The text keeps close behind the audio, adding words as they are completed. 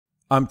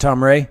I'm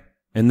Tom Ray,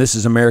 and this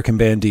is American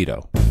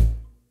Bandito.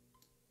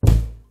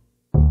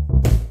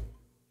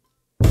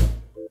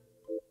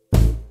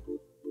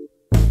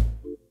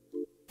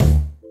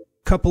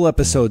 Couple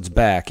episodes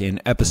back,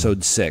 in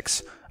episode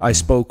 6, I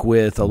spoke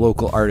with a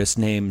local artist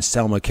named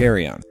Selma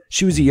Carrion.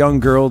 She was a young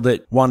girl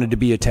that wanted to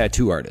be a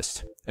tattoo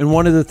artist. And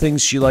one of the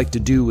things she liked to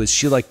do was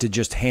she liked to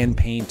just hand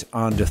paint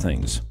onto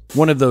things.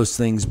 One of those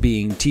things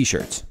being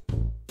t-shirts.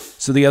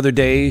 So the other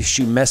day,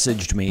 she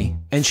messaged me,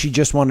 and she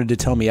just wanted to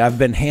tell me, I've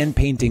been hand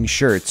painting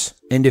shirts,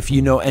 and if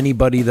you know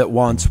anybody that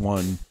wants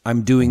one,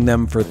 I'm doing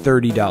them for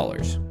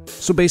 $30.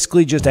 So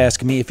basically just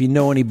ask me, if you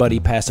know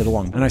anybody, pass it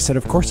along. And I said,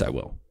 of course I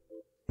will.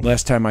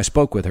 Last time I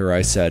spoke with her,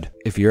 I said,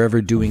 if you're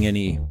ever doing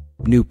any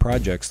new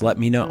projects, let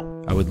me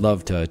know. I would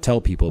love to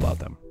tell people about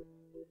them.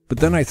 But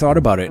then I thought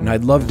about it, and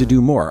I'd love to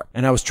do more,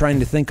 and I was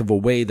trying to think of a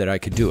way that I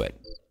could do it.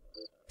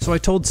 So I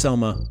told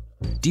Selma,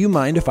 do you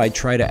mind if I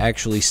try to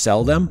actually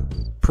sell them,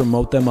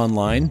 promote them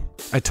online?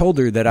 I told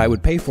her that I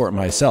would pay for it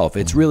myself.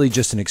 It's really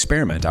just an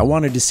experiment. I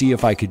wanted to see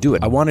if I could do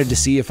it. I wanted to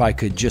see if I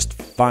could just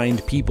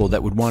find people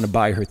that would want to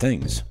buy her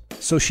things.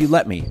 So she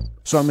let me.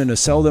 So I'm going to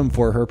sell them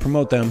for her,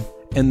 promote them,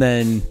 and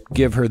then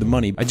give her the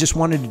money. I just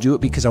wanted to do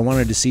it because I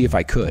wanted to see if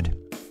I could.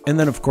 And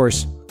then, of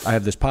course, I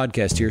have this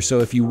podcast here, so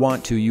if you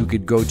want to, you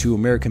could go to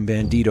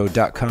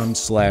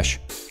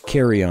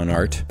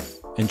americanbandito.com/carryonart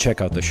and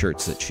check out the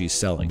shirts that she's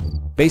selling.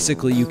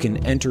 Basically, you can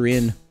enter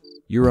in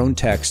your own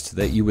text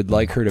that you would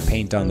like her to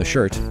paint on the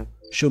shirt.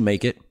 She'll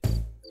make it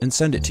and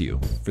send it to you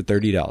for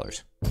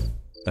 $30.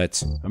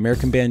 That's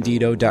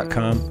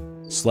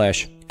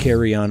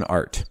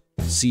americanbandito.com/carryonart.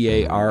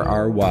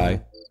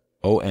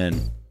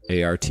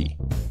 CARRYONART.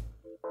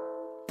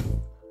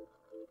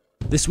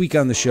 This week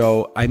on the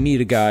show, I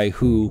meet a guy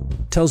who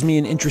tells me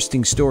an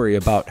interesting story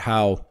about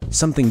how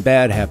something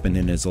bad happened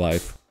in his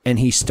life, and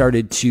he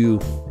started to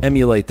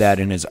emulate that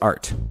in his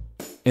art.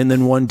 And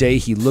then one day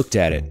he looked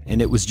at it,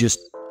 and it was just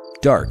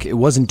dark. It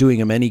wasn't doing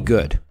him any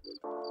good.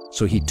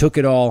 So he took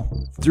it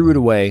all, threw it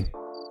away,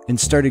 and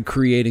started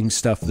creating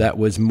stuff that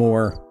was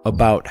more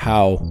about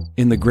how,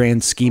 in the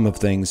grand scheme of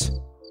things,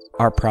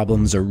 our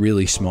problems are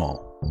really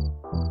small.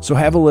 So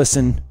have a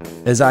listen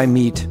as I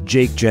meet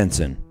Jake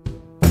Jensen.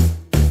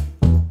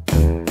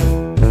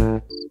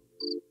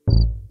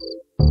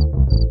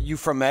 You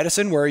from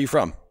Madison? Where are you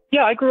from?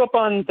 Yeah, I grew up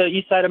on the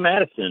east side of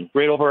Madison,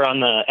 right over on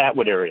the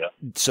Atwood area.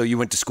 So you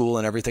went to school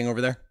and everything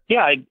over there?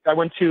 Yeah, I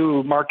went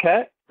to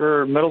Marquette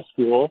for middle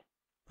school,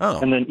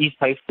 and then East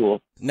High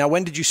School. Now,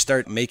 when did you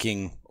start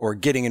making or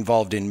getting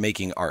involved in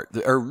making art?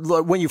 Or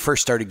when you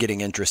first started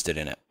getting interested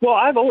in it? Well,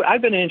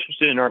 I've been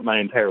interested in art my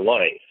entire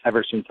life,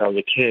 ever since I was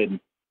a kid.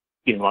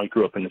 You know, I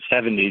grew up in the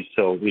 70s,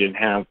 so we didn't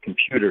have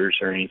computers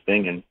or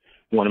anything, and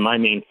one of my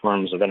main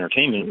forms of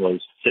entertainment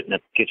was sitting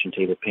at the kitchen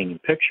table painting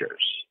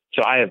pictures.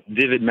 So I have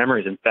vivid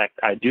memories. In fact,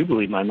 I do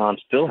believe my mom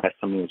still has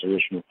some of those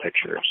original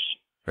pictures.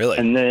 Really?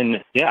 And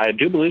then, yeah, I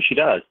do believe she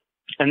does.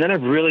 And then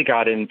I've really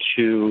got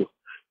into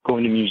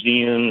going to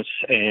museums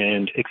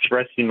and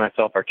expressing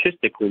myself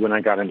artistically when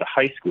I got into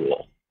high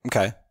school.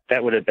 Okay.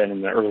 That would have been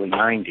in the early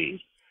 90s.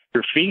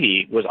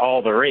 Graffiti was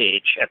all the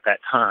rage at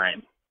that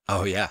time.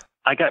 Oh, yeah.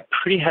 I got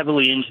pretty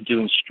heavily into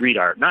doing street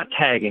art, not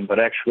tagging, but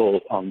actual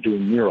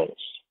doing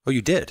murals. Oh,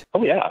 you did?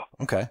 Oh, yeah.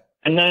 Okay.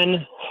 And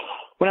then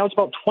when I was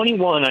about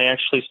 21, I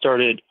actually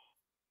started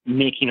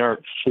making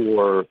art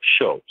for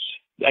shows.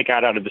 I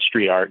got out of the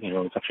street art,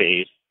 it's a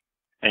phase,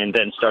 and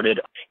then started,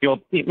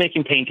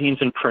 making paintings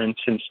and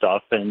prints and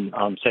stuff and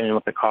setting them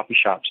up at coffee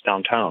shops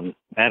downtown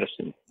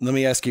Madison. Let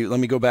me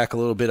go back a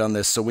little bit on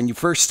this. So when you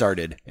first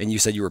started and you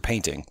said you were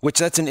painting, which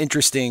that's an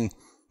interesting,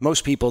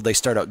 most people, they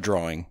start out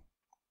drawing,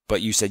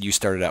 but you said you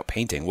started out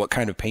painting. What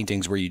kind of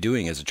paintings were you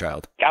doing as a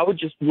child? I would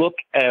just look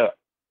at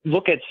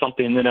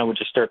something, and then I would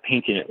just start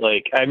painting it.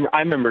 Like, I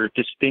remember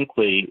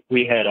distinctly,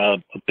 we had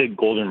a big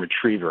golden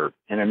retriever,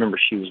 and I remember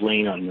she was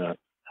laying on the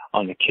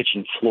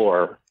kitchen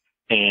floor,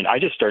 and I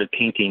just started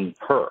painting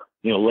her,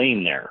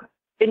 laying there.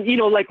 And,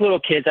 like little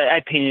kids,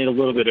 I painted a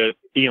little bit of,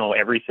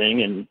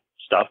 everything and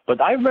stuff, but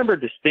I remember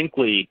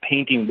distinctly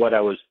painting what I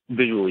was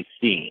visually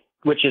seeing,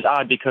 which is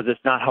odd because it's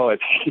not how I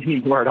paint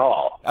anymore at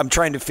all. I'm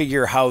trying to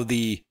figure how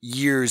the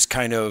years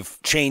kind of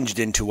changed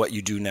into what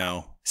you do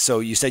now.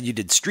 So you said you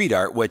did street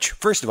art, which,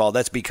 first of all,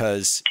 that's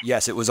because,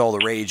 yes, it was all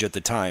the rage at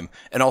the time.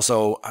 And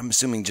also, I'm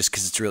assuming just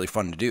because it's really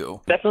fun to do.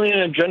 Definitely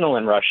an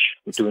adrenaline rush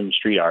with doing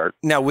street art.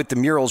 Now, with the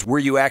murals, were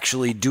you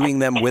actually doing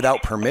them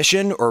without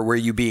permission, or were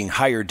you being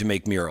hired to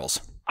make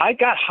murals? I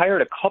got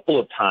hired a couple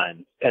of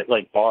times at,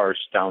 bars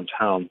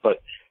downtown,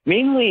 but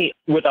mainly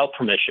without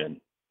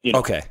permission.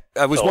 Okay.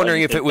 I was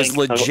wondering if it was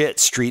legit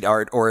street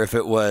art or if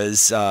it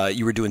was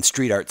you were doing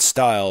street art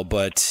style,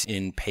 but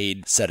in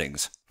paid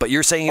settings. But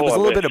you're saying it was a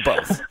little bit of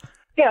both.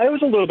 Yeah, it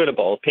was a little bit of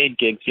both. Paid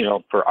gigs,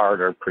 for art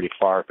are pretty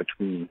far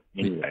between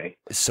anyway.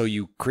 So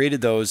you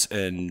created those,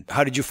 and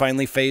how did you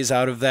finally phase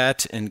out of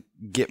that and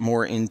get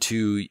more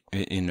into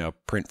in a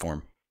print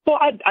form? Well,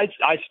 I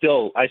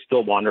still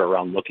wander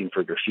around looking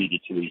for graffiti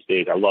to these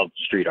days. I love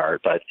street art,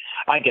 but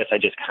I guess I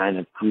just kind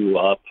of grew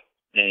up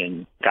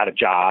and got a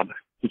job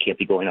You can't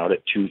be going out at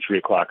 2, 3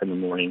 o'clock in the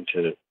morning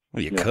to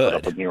Well, you put could.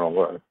 up a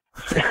mural.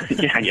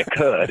 Yeah, you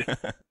could.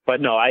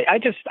 But no, I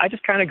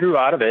just kind of grew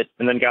out of it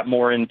and then got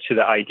more into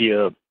the idea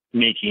of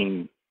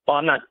making, well,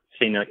 I'm not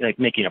saying like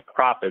making a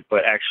profit,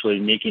 but actually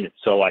making it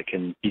so I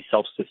can be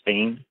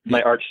self-sustained.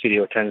 My art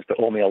studio tends to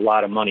owe me a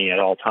lot of money at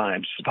all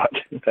times, but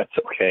that's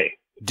okay.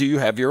 Do you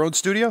have your own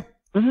studio?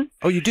 Mm-hmm.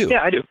 Oh, you do?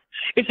 Yeah, I do.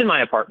 It's in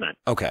my apartment.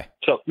 Okay.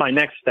 So my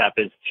next step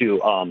is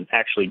to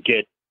actually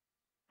get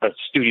a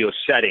studio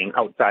setting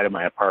outside of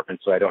my apartment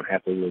so I don't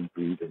have to live,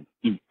 breathe, and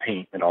eat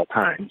paint at all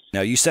times.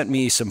 Now, you sent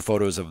me some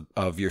photos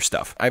of your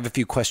stuff. I have a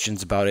few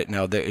questions about it.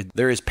 Now,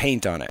 there is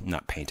paint on it.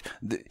 Not paint.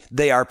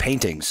 They are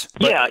paintings.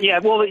 Yeah.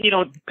 Well,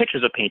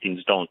 pictures of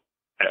paintings don't,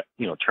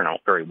 turn out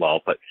very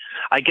well. But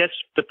I guess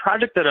the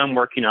project that I'm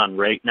working on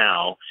right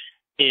now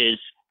is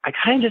I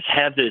kind of just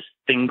have this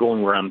thing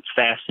going where I'm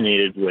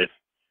fascinated with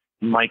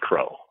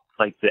micro,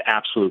 like the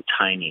absolute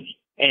tiny.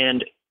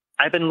 And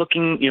I've been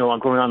looking, I'm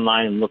going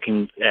online and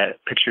looking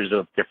at pictures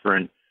of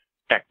different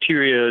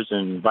bacterias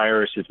and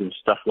viruses and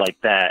stuff like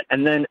that.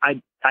 And then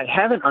I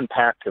haven't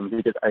unpacked them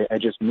because I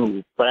just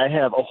moved, but I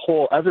have a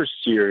whole other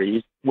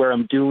series where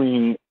I'm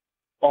doing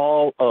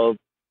all of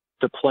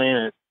the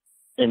planets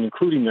and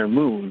including their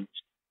moons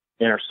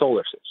in our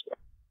solar system.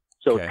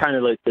 So Okay. It's kind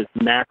of like this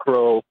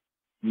macro,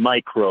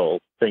 micro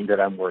thing that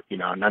I'm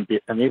working on. I'm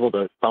able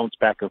to bounce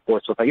back and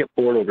forth. So if I get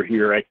bored over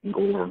here, I can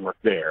go over and work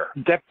there.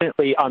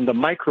 Definitely on the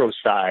micro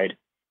side,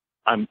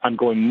 I'm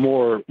going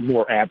more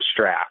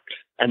abstract.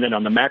 And then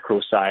on the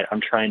macro side,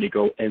 I'm trying to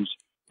go as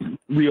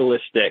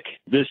realistic.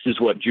 This is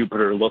what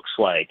Jupiter looks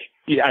like.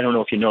 Yeah, I don't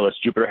know if you know this.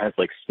 Jupiter has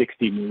like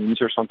 60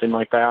 moons or something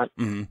like that.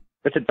 Mm-hmm.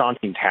 It's a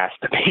daunting task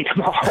to paint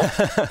them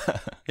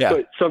all.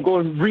 Yeah. So I'm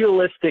going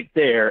realistic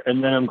there,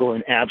 and then I'm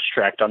going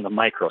abstract on the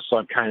micro. So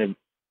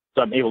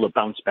I'm able to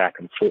bounce back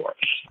and forth.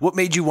 What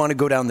made you want to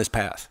go down this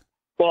path?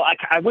 Well,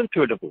 I went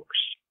through a divorce,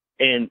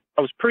 and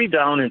I was pretty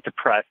down and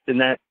depressed,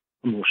 and that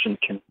emotion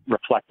can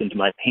reflect into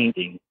my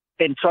painting.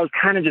 And so I was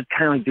kind of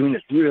like doing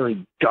this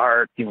really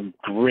dark,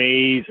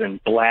 grays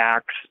and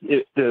blacks.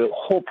 The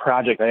whole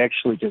project, I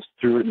actually just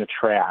threw it in the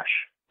trash.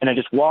 And I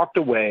just walked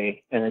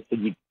away, and I said,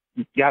 you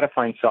got to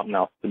find something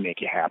else to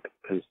make you happy,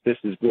 because this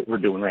is what we're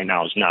doing right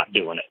now is not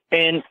doing it.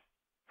 And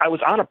I was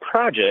on a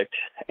project,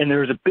 and there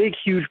was a big,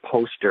 huge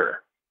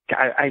poster.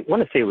 I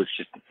want to say it was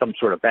just some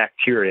sort of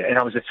bacteria, and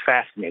I was just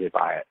fascinated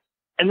by it.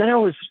 And then I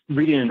was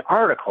reading an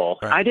article.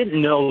 Right. I didn't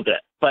know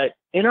that, but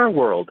in our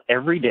world,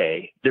 every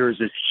day, there is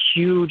this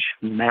huge,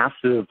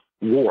 massive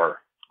war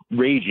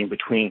raging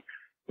between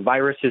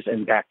viruses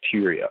and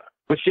bacteria,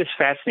 which just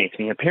fascinates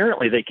me.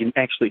 Apparently, they can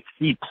actually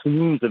see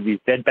plumes of these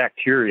dead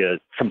bacteria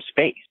from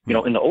space,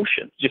 in the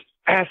ocean. Just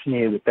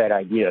fascinated with that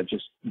idea.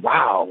 Just,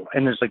 wow.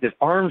 And there's like this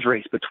arms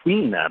race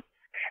between them.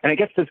 And I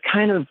guess that's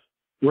kind of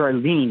where I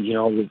leaned,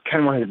 was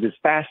kind of like this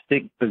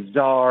spastic,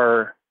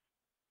 bizarre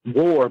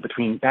war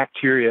between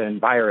bacteria and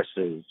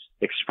viruses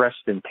expressed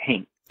in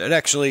paint. That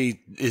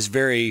actually is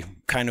very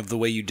kind of the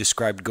way you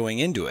described going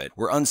into it.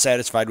 We're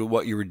unsatisfied with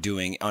what you were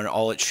doing, and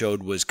all it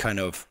showed was kind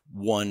of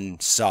one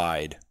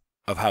side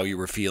of how you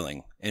were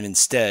feeling. And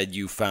instead,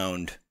 you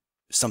found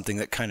something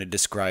that kind of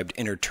described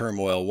inner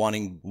turmoil,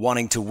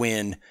 wanting to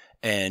win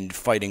and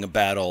fighting a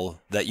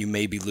battle that you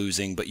may be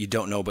losing, but you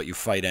don't know, but you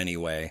fight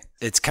anyway.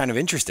 It's kind of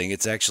interesting.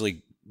 It's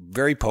actually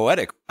very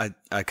poetic.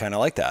 I kind of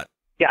like that.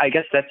 Yeah, I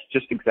guess that's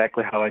just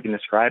exactly how I can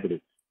describe it.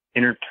 It's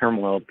inner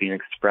turmoil being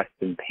expressed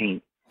in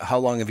paint. How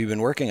long have you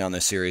been working on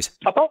this series?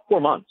 About 4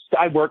 months.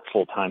 I work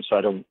full-time, so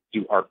I don't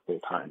do art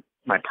full-time.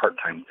 My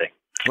part-time thing.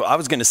 Well, I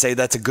was going to say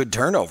that's a good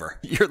turnover.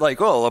 You're like,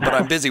 oh, but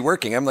I'm busy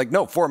working. I'm like,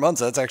 no, 4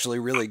 months. That's actually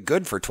really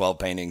good for 12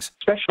 paintings.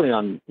 Especially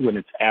when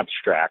it's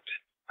abstract.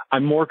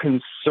 I'm more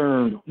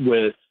concerned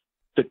with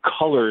the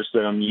colors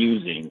that I'm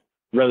using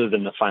rather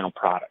than the final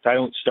product. I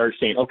don't start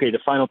saying, okay, the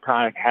final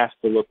product has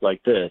to look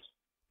like this.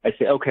 I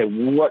say, okay,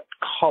 what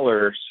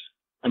colors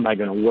am I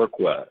going to work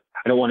with?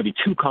 I don't want to be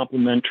too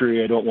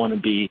complementary. I don't want to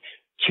be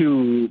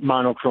too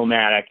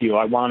monochromatic.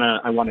 I want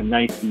a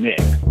nice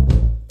mix.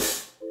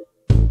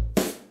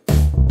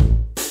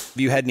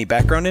 Have you had any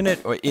background in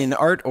it, or in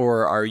art,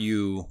 or are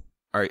you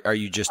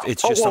just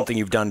it's just something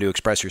you've done to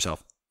express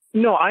yourself?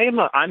 No, I'm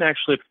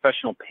actually a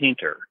professional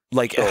painter.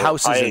 Like so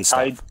houses and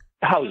stuff.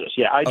 Houses,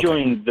 yeah. I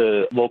joined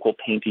the local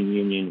painting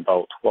union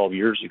about 12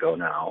 years ago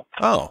now.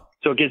 Oh.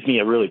 So it gives me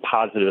a really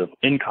positive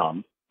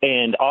income.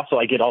 And also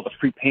I get all the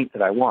free paint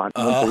that I want.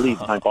 I don't believe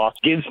my boss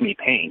gives me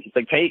paint. He's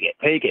like, take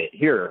it.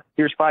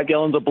 Here's 5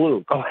 gallons of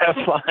blue. Go have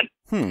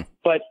fun.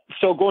 But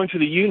so going to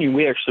the union,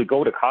 we actually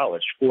go to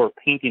college for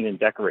painting and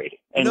decorating.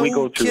 And we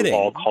go through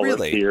all color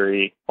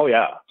theory. Oh,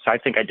 yeah. So I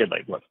think I did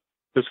it was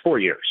 4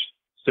 years.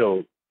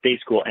 So day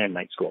school and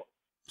night school.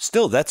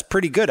 Still, that's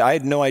pretty good. I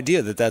had no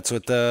idea that that's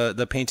what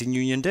the painting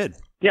union did.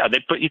 Yeah, they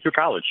put you through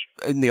college.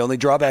 And the only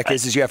drawback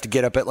is you have to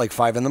get up at like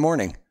 5 in the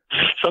morning.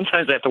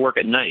 Sometimes I have to work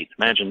at night.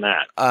 Imagine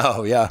that.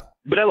 Oh, yeah.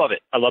 But I love it.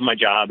 I love my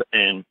job,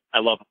 and I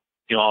love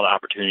all the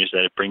opportunities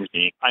that it brings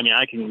me. I mean,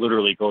 I can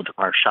literally go to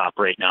our shop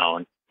right now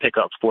pick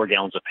up 4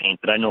 gallons of paint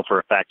that I know for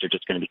a fact are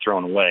just going to be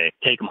thrown away,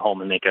 take them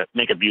home and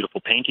make a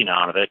beautiful painting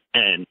out of it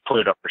and put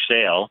it up for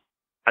sale.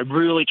 I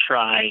really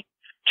try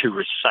to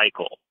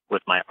recycle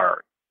with my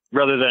art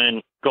rather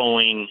than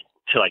going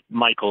to like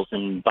Michael's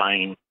and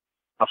buying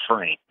a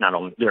frame. Not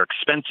only they're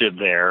expensive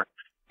there,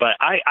 but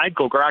I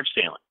go garage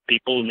sailing.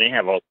 People may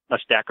have a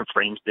stack of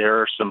frames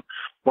there, or some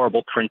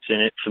horrible prints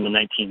in it from the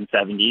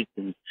 1970s,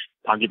 and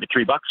I'll give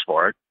you $3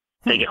 for it.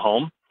 Take it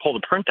home, pull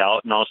the print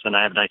out, and all of a sudden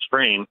I have a nice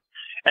frame.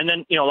 And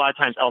then, a lot of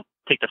times I'll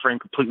take the frame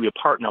completely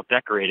apart and I'll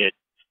decorate it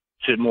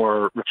to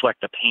more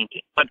reflect the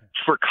painting. But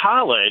for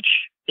college,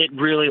 it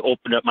really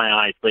opened up my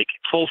eyes, like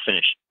full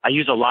finish. I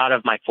use a lot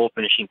of my full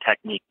finishing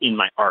technique in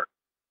my art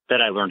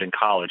that I learned in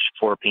college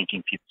for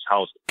painting people's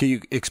houses. Can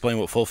you explain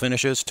what full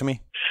finish is to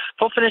me?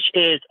 Full finish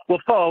is,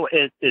 faux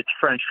is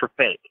French for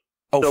fake.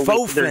 Oh, so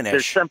faux there's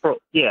finish. several,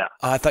 yeah.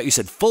 I thought you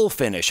said full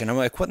finish, and I'm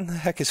like, what in the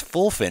heck is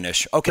full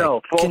finish? Okay,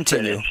 no, full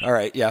continue. Finish. All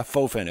right, yeah,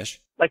 faux finish.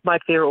 Like my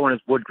favorite one is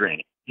wood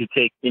grain. You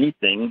take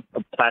anything,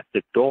 a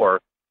plastic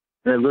door,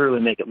 and I literally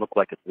make it look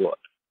like it's wood.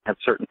 I have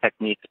certain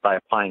techniques by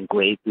applying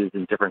glazes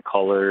in different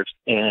colors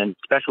and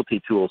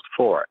specialty tools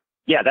for it.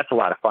 Yeah, that's a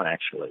lot of fun,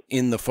 actually.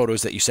 In the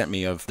photos that you sent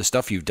me of the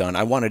stuff you've done,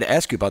 I wanted to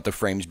ask you about the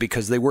frames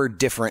because they were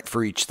different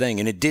for each thing.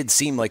 And it did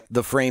seem like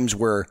the frames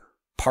were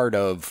part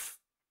of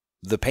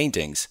the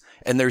paintings.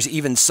 And there's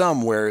even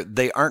some where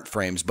they aren't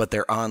frames, but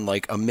they're on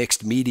like a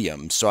mixed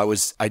medium. So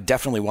I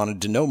definitely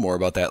wanted to know more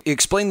about that.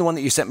 Explain the one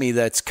that you sent me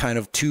that's kind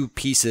of 2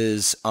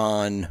 pieces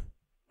on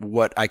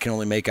what I can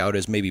only make out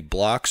as maybe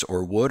blocks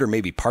or wood or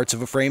maybe parts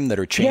of a frame that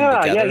are chained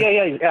together.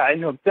 Yeah. I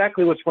know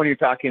exactly which one you're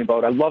talking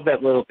about. I love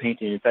that little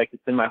painting. In fact,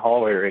 it's in my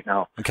hallway right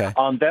now. Okay.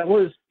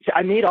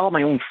 I made all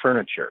my own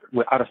furniture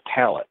out of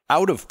pallets.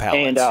 Out of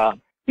pallets?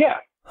 And,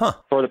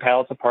 tore the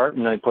pallets apart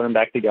and then put them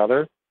back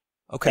together.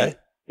 Okay.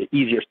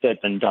 Easier said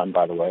than done,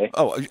 by the way.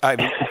 Oh, I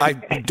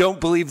don't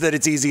believe that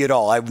it's easy at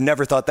all. I've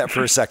never thought that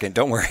for a second.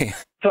 Don't worry.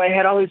 So I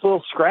had all these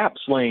little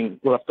scraps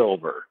left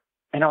over.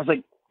 And I was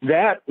like,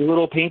 that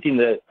little painting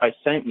that I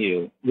sent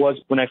you was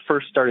when I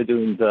first started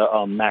doing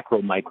the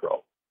macro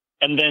micro.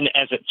 And then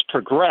as it's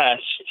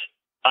progressed,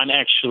 I'm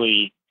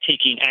actually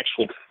taking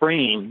actual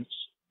frames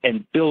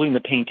and building the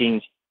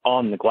paintings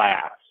on the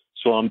glass.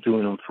 So I'm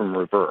doing them from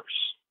reverse.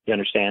 You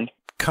understand?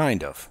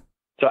 Kind of.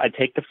 So I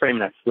take the frame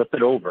and I flip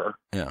it over.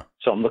 Yeah.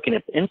 So I'm looking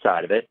at the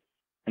inside of it,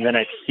 and then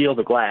I seal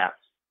the glass,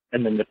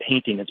 and then the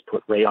painting is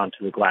put right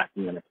onto the glass,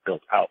 and then it's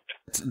built out.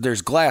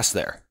 There's glass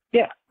there.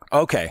 Yeah.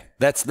 Okay.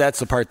 That's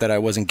the part that I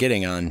wasn't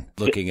getting on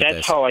looking at this.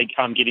 That's how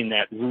I'm getting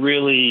that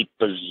really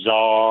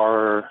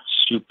bizarre,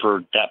 super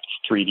depth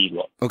 3D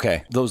look.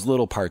 Okay. Those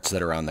little parts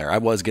that are on there. I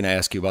was going to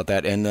ask you about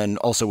that. And then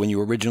also when you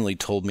originally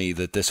told me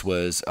that this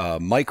was a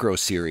micro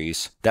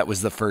series, that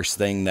was the first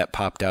thing that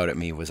popped out at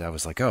me I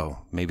was like, oh,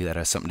 maybe that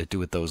has something to do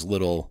with those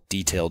little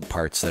detailed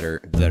parts that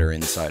are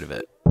inside of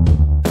it.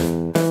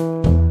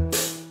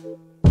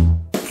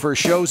 For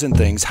shows and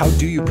things, how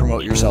do you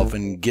promote yourself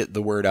and get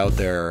the word out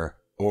there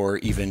or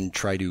even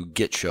try to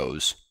get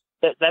shows?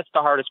 That's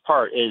the hardest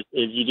part is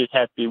you just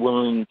have to be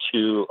willing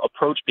to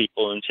approach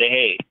people and say,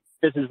 hey,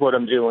 this is what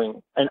I'm doing.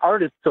 And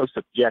art is so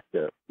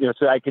subjective.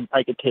 So I could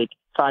take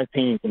 5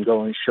 paintings and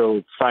go and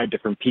show 5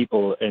 different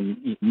people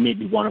and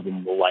maybe one of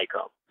them will like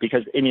them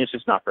because it's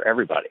just not for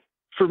everybody.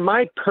 For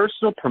my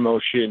personal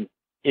promotion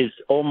is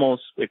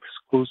almost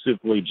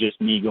exclusively just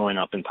me going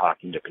up and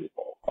talking to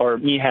people or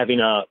me having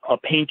a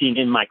painting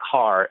in my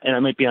car and I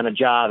might be on a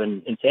job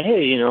and say,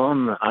 hey,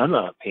 I'm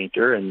a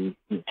painter and,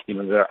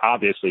 they're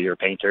obviously you're a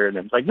painter. And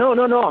I'm like, no,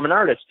 I'm an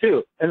artist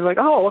too. And they're like,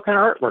 oh, what kind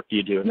of artwork do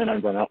you do? And then I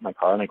run out in my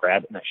car and I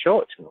grab it and I show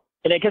it to them.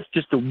 And I guess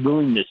just the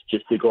willingness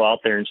just to go out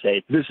there and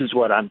say, this is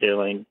what I'm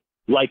doing,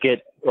 like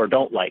it or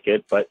don't like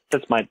it. But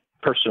that's my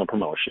personal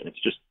promotion.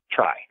 It's just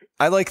try.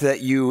 I like that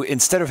you,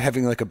 instead of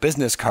having like a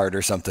business card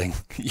or something,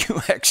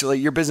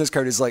 your business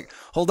card is like,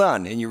 hold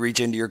on. And you reach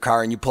into your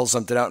car and you pull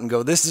something out and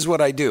go, this is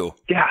what I do.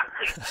 Yeah.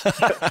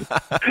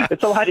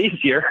 It's a lot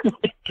easier to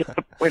get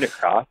the point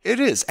across. It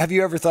is. Have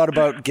you ever thought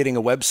about getting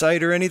a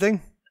website or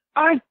anything?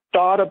 I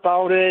thought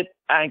about it.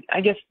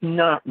 I guess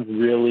not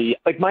really.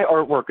 Like my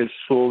artwork is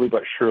slowly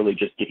but surely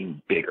just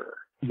getting bigger.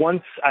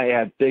 Once I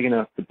have big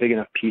enough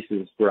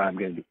pieces where I'm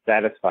going to be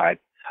satisfied,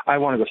 I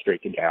want to go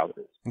straight to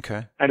galleries.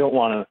 Okay. I don't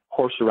want to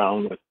horse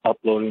around with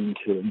uploading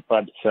to a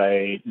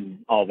website and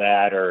all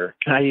that. Or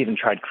I even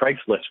tried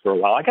Craigslist for a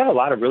while. I got a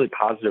lot of really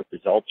positive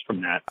results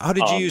from that. How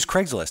did you use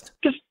Craigslist?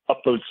 Just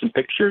upload some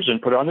pictures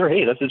and put it on there.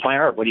 Hey, this is my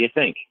art. What do you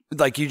think?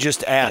 Like you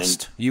just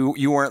asked.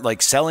 You weren't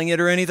like selling it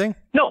or anything?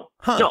 No.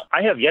 Huh. No,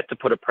 I have yet to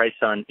put a price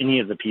on any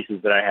of the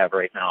pieces that I have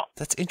right now.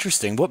 That's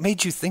interesting. What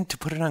made you think to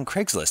put it on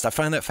Craigslist? I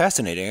find that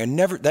fascinating.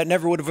 That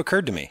never would have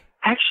occurred to me.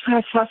 Actually,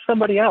 I saw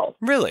somebody else.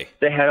 Really?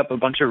 They had up a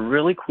bunch of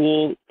really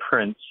cool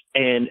prints,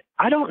 and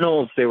I don't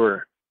know if they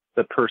were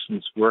the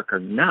person's work or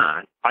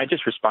not. I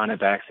just responded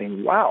back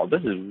saying, wow,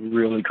 this is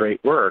really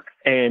great work.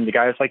 And the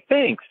guy was like,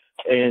 thanks.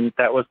 And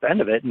that was the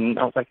end of it. And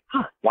I was like,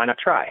 why not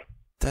try?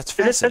 That's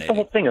fascinating. That's the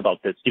whole thing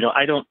about this.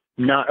 I'm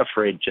not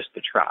afraid just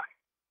to try.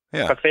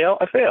 Yeah. If I fail,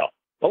 I fail.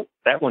 oh,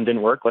 that one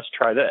didn't work. Let's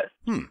try this.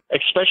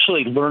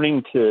 Especially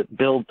learning to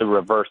build the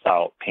reverse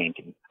out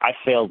painting. I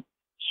failed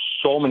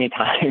so many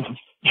times.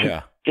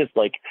 Yeah. Just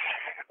like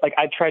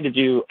I tried to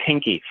do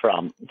Pinky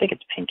from, I think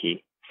it's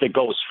Pinky, the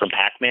ghost from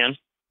Pac-Man.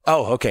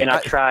 Oh, okay. And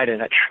I tried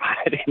and I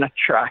tried and I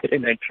tried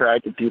and I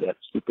tried to do that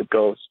stupid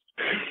ghost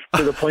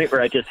to the point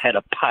where I just had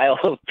a pile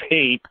of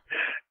paint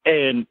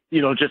and,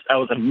 you know, just I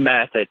was a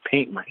mess. I'd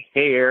paint my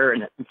hair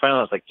and finally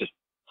I was like, just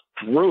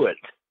threw it.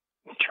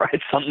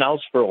 Tried something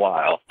else for a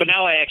while. But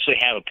now I actually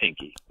have a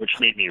Pinky, which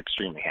made me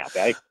extremely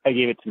happy. I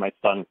gave it to my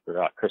son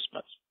for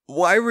Christmas.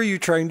 Why were you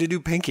trying to do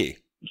Pinky?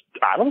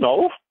 I don't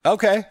know.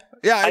 Okay.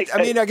 Yeah,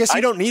 I mean, I guess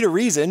you don't need a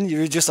reason.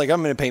 You're just like,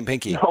 I'm going to paint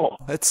Pinky. No.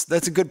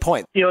 That's a good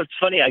point. You know, it's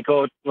funny. I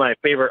go to my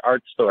favorite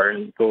art store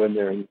and go in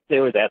there and they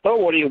always ask, oh,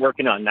 what are you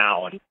working on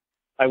now? And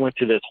I went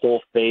through this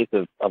whole phase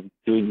of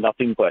doing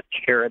nothing but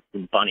carrots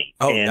and bunnies.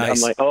 Oh, and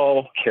nice. I'm like,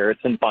 oh,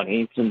 carrots and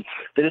bunnies. And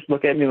they just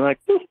look at me like,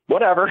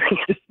 whatever.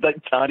 Just like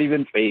not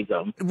even phase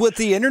them. With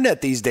the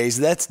internet these days,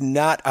 that's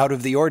not out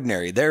of the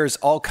ordinary. There's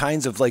all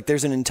kinds of, like,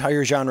 there's an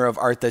entire genre of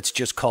art that's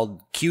just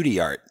called cutie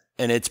art.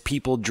 And it's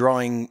people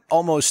drawing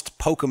almost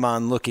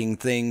Pokemon-looking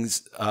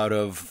things out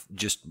of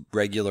just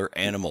regular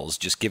animals,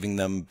 just giving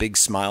them big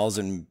smiles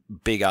and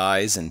big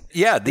eyes. And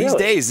yeah, these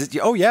days,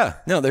 oh yeah,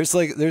 no, there's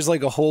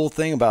like a whole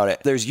thing about it.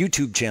 There's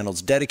YouTube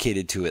channels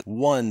dedicated to it.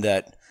 One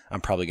that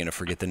I'm probably going to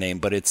forget the name,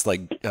 but it's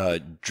like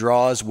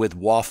Draws with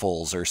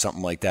Waffles or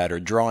something like that, or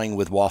Drawing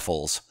with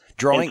Waffles.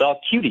 It's all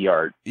cutie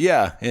art.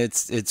 Yeah,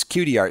 it's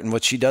cutie art. And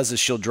what she does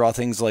is she'll draw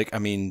things like, I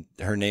mean,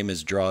 her name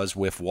is Draws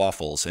with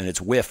Waffles, and it's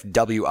Whiff,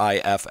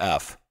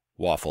 WIFF,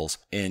 Waffles.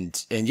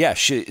 And yeah,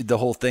 the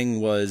whole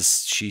thing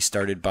was she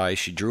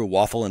drew a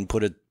waffle and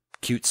put a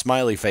cute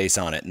smiley face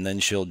on it, and then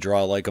she'll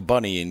draw like a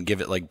bunny and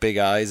give it like big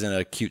eyes and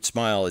a cute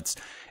smile.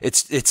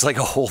 It's like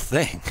a whole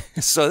thing.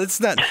 So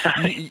it's not,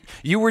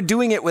 you were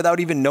doing it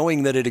without even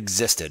knowing that it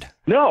existed.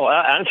 No,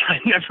 I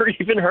never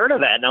even heard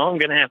of that. Now I'm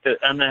gonna have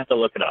to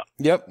look it up.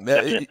 Yep.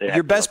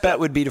 Your best bet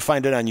would be to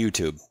find it on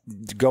YouTube.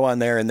 Go on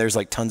there, and there's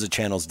like tons of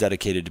channels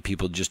dedicated to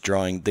people just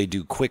drawing. They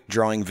do quick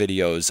drawing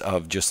videos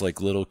of just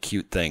like little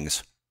cute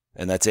things,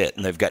 and that's it.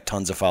 And they've got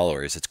tons of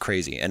followers. It's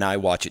crazy. And I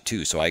watch it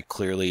too, so I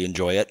clearly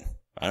enjoy it.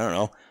 I don't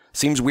know.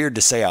 Seems weird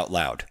to say out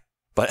loud,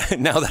 but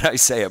now that I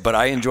say it, but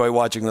I enjoy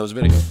watching those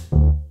videos.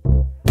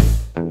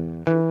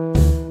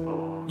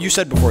 You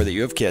said before that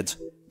you have kids,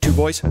 2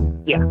 boys?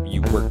 Yeah.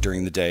 You work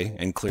during the day,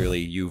 and clearly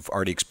you've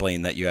already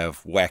explained that you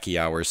have wacky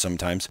hours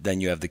sometimes. Then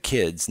you have the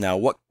kids. Now,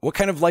 what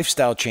kind of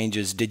lifestyle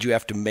changes did you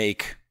have to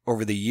make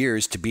over the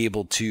years to be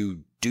able to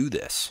do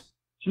this?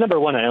 So number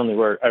one, I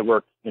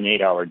work an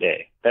 8-hour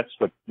day. That's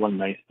one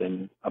nice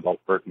thing about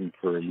working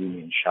for a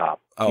union shop.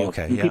 Oh,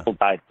 okay, yeah. People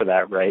died for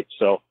that, right?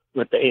 So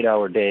with the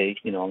 8-hour day,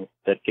 you know,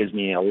 that gives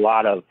me a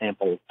lot of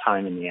ample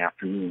time in the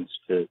afternoons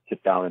to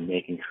sit down and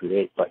make and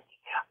create. But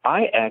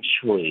I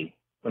actually,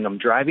 when I'm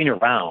driving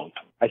around,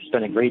 I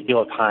spend a great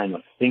deal of time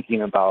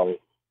thinking about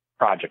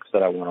projects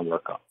that I want to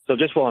work on. So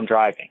just while I'm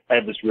driving, I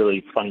have this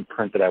really funny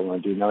print that I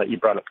want to do. Now that you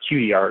brought up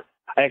cutie art,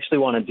 I actually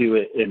want to do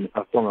it in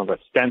a form of a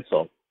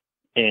stencil.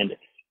 And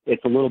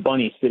it's a little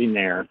bunny sitting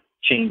there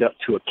chained up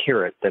to a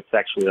carrot that's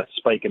actually a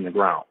spike in the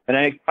ground. And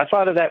I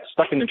thought of that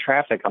stuck in the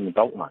traffic on the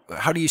belt line.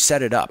 How do you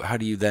set it up? How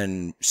do you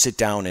then sit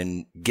down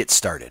and get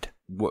started?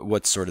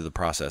 What's sort of the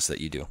process that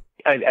you do?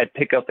 I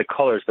pick out the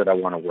colors that I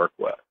want to work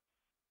with.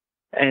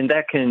 And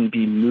that can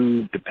be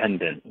mood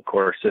dependent, of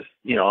course. If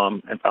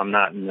I'm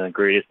not in the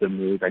greatest of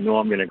moods, I know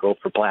I'm going to go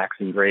for blacks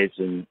and grays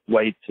and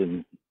whites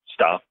and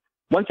stuff.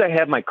 Once I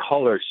have my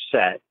colors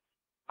set,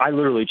 I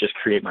literally just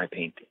create my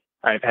painting.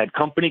 I've had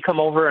company come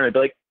over and I'd be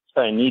like,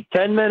 I need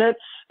 10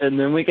 minutes and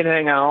then we can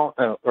hang out.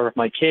 Or if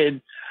my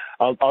kids,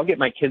 I'll get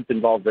my kids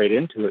involved right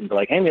into it and be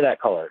like, hand me that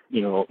color.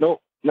 No,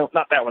 not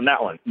that one,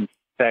 that one. In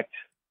fact,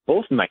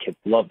 both of my kids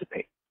love to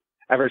paint.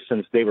 Ever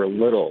since they were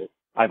little,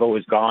 I've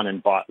always gone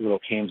and bought little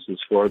canvases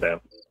for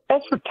them.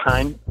 As for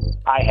time,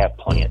 I have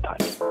plenty of time.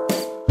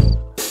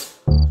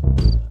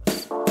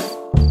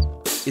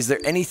 Is there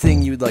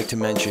anything you'd like to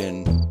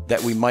mention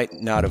that we might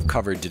not have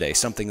covered today?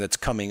 Something that's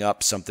coming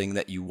up, something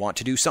that you want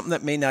to do, something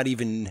that may not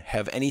even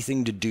have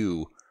anything to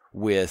do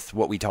with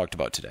what we talked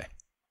about today?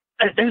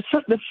 There's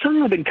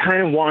something I've been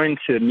kind of wanting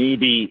to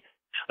maybe,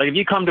 like if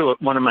you come to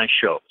one of my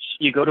shows,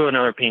 you go to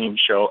another painting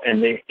show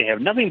and they have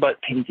nothing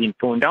but paintings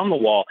going down the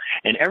wall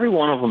and every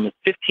one of them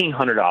is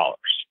 $1,500.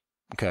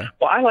 Okay.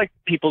 Well, I like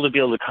people to be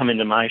able to come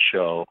into my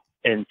show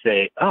and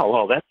say, oh,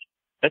 well, that's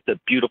a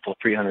beautiful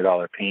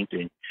 $300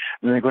 painting.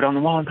 And then they go down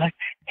the wall and be like,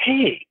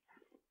 hey,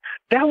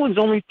 that one's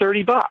only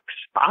 $30.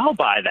 I'll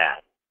buy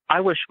that.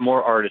 I wish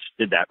more artists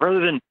did that rather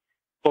than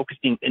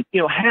focusing and,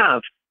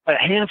 have a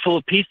handful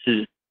of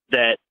pieces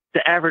that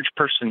the average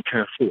person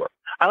can afford.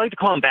 I like to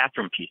call them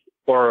bathroom pieces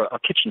or a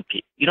kitchen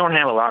piece. You don't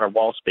have a lot of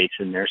wall space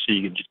in there, so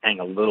you can just hang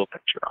a little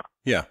picture on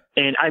it. Yeah.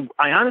 And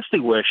I honestly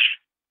wish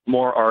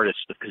more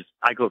artists, because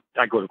I go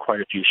to quite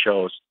a few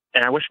shows,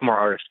 and I wish more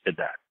artists did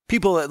that.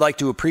 People that like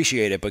to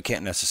appreciate it but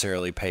can't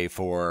necessarily pay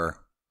for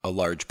a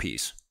large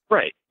piece.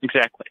 Right,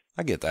 exactly.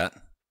 I get that.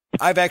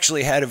 I've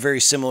actually had a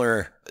very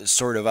similar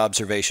sort of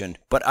observation,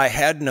 but I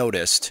had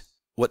noticed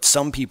what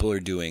some people are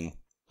doing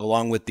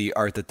along with the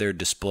art that they're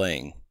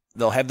displaying.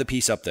 They'll have the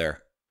piece up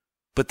there,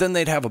 but then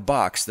they'd have a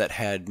box that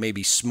had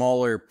maybe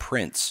smaller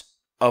prints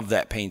of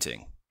that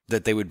painting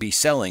that they would be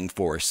selling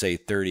for, say,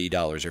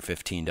 $30 or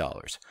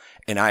 $15.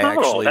 And I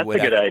actually that's would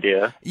a good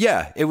idea.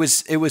 Yeah, it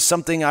was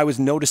something I was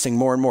noticing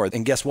more and more.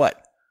 And guess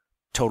what?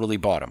 Totally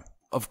bought him.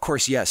 Of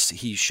course, yes,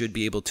 he should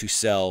be able to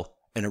sell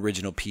an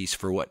original piece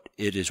for what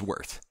it is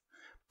worth.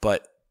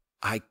 But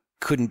I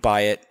couldn't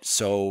buy it,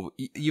 so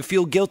you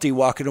feel guilty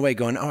walking away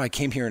going, oh, I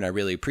came here and I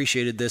really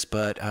appreciated this,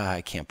 but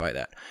I can't buy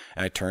that.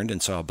 And I turned and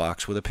saw a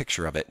box with a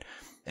picture of it,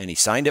 and he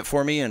signed it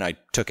for me, and I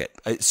took it.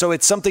 So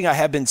it's something I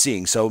have been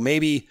seeing. So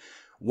maybe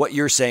what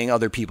you're saying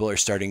other people are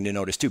starting to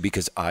notice too,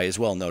 because I as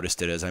well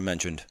noticed it, as I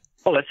mentioned.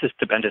 Oh, that's a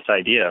stupendous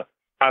idea.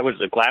 I was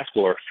a glass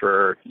blower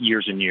for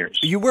years and years.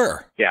 You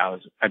were? Yeah,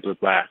 I blew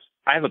glass.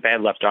 I have a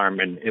bad left arm,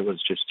 and it was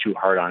just too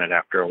hard on it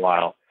after a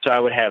while. So I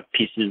would have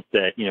pieces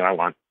that, I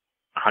want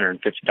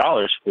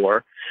 $150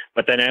 for,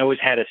 but then I always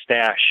had a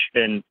stash,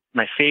 and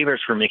my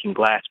favorites were making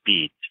glass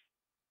beads,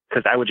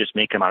 because I would just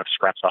make them out of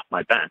scraps off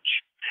my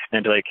bench. And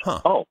I'd be like,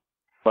 oh,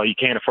 well, you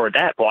can't afford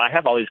that. Well, I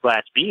have all these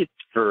glass beads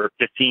for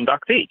 $15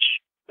 each.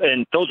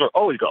 And those were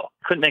always go.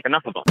 Couldn't make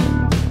enough of them.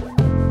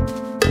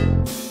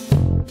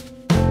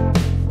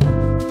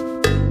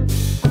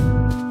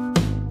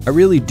 I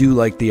really do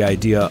like the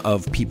idea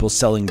of people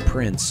selling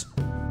prints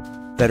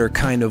that are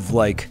kind of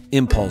like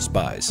impulse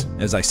buys,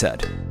 as I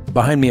said.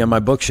 Behind me on my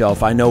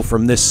bookshelf, I know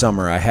from this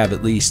summer I have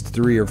at least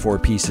 3 or 4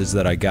 pieces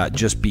that I got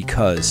just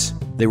because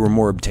they were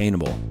more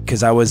obtainable.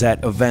 Because I was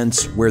at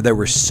events where there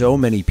were so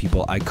many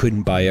people I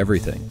couldn't buy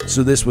everything.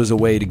 So this was a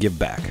way to give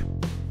back.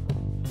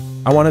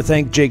 I want to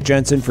thank Jake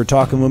Jensen for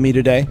talking with me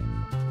today.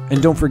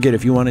 And don't forget,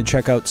 if you want to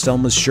check out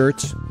Selma's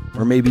shirts,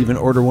 or maybe even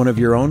order one of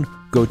your own,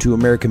 go to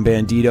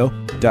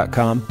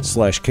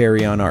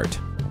AmericanBandito.com/carryonart.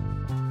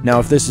 Now,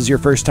 if this is your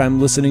first time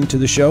listening to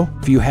the show,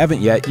 if you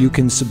haven't yet, you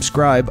can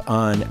subscribe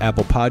on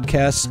Apple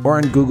Podcasts or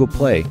on Google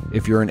Play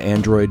if you're an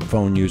Android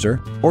phone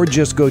user, or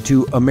just go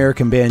to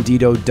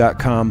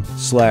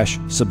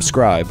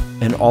AmericanBandito.com/subscribe,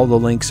 and all the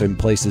links and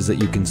places that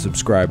you can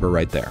subscribe are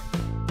right there.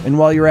 And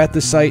while you're at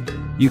the site,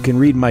 you can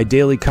read my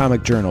daily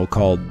comic journal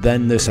called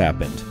Then This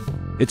Happened.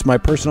 It's my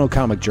personal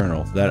comic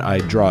journal that I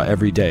draw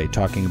every day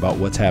talking about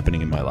what's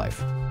happening in my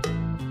life.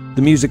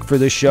 The music for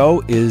this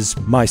show is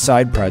my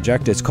side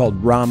project. It's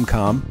called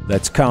Rom-Com.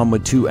 That's com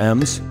with 2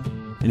 M's.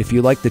 And if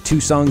you like the 2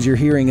 songs you're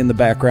hearing in the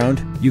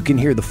background, you can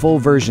hear the full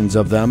versions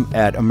of them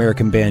at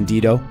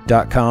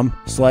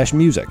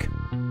AmericanBandito.com/music.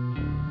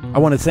 I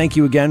want to thank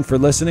you again for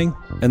listening,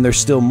 and there's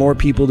still more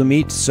people to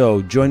meet,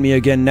 so join me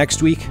again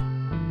next week.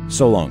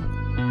 So long.